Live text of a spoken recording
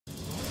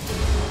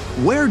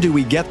where do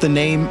we get the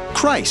name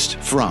Christ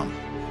from?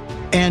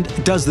 And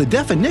does the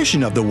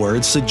definition of the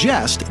word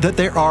suggest that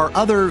there are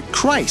other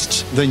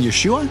Christs than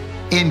Yeshua?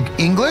 In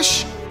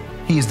English,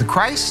 he is the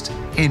Christ.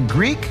 In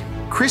Greek,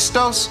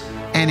 Christos.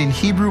 And in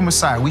Hebrew,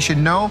 Messiah. We should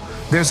know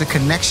there's a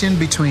connection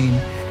between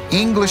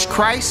English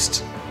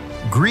Christ,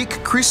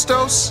 Greek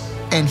Christos,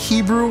 and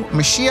Hebrew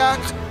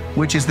Mashiach,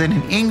 which is then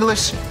in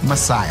English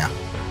Messiah.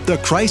 The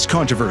Christ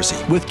Controversy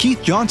with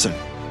Keith Johnson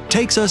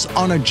takes us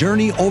on a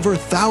journey over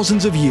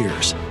thousands of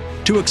years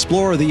to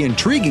explore the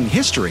intriguing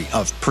history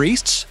of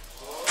priests,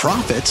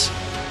 prophets,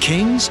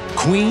 kings,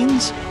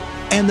 queens,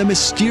 and the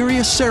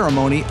mysterious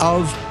ceremony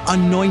of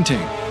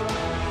anointing.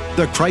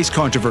 The Christ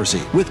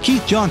Controversy with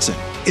Keith Johnson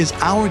is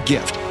our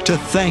gift to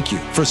thank you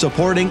for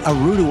supporting A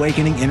Rood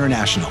Awakening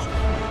International.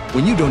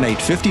 When you donate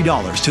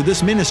 $50 to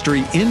this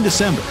ministry in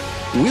December,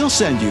 we'll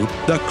send you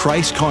The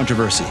Christ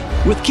Controversy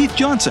with Keith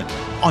Johnson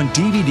on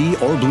DVD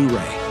or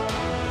Blu-ray.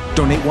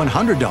 Donate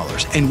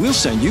 $100 and we'll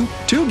send you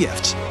 2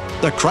 gifts: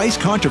 The Christ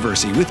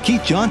Controversy with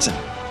Keith Johnson,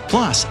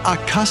 plus a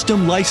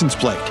custom license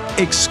plate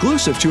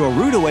exclusive to A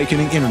Rood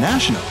Awakening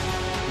International,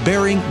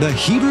 bearing the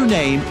Hebrew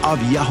name of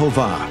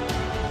Yehovah.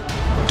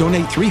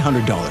 Donate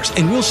 $300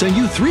 and we'll send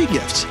you 3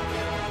 gifts: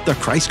 The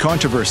Christ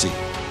Controversy,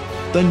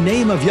 the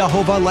Name of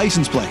Yehovah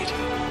license plate,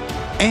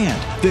 and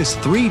this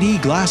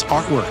 3D glass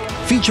artwork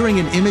featuring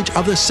an image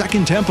of the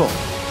Second Temple,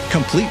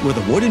 complete with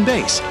a wooden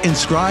base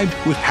inscribed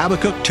with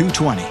Habakkuk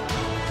 2:20.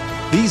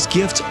 These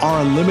gifts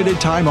are a limited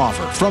time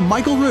offer from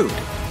Michael Rood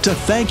to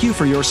thank you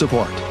for your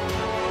support.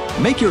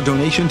 Make your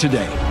donation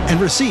today and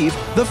receive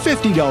the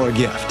 $50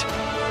 gift,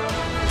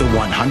 the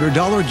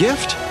 $100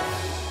 gift,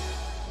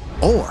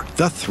 or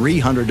the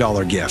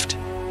 $300 gift.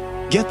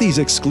 Get these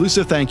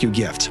exclusive thank you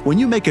gifts when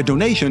you make a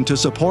donation to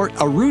support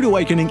A Rood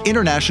Awakening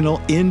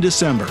International in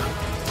December.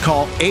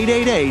 Call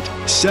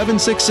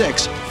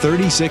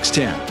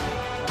 888-766-3610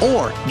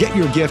 or get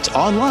your gifts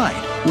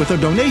online with a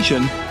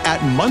donation at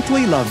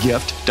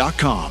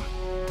monthlylovegift.com.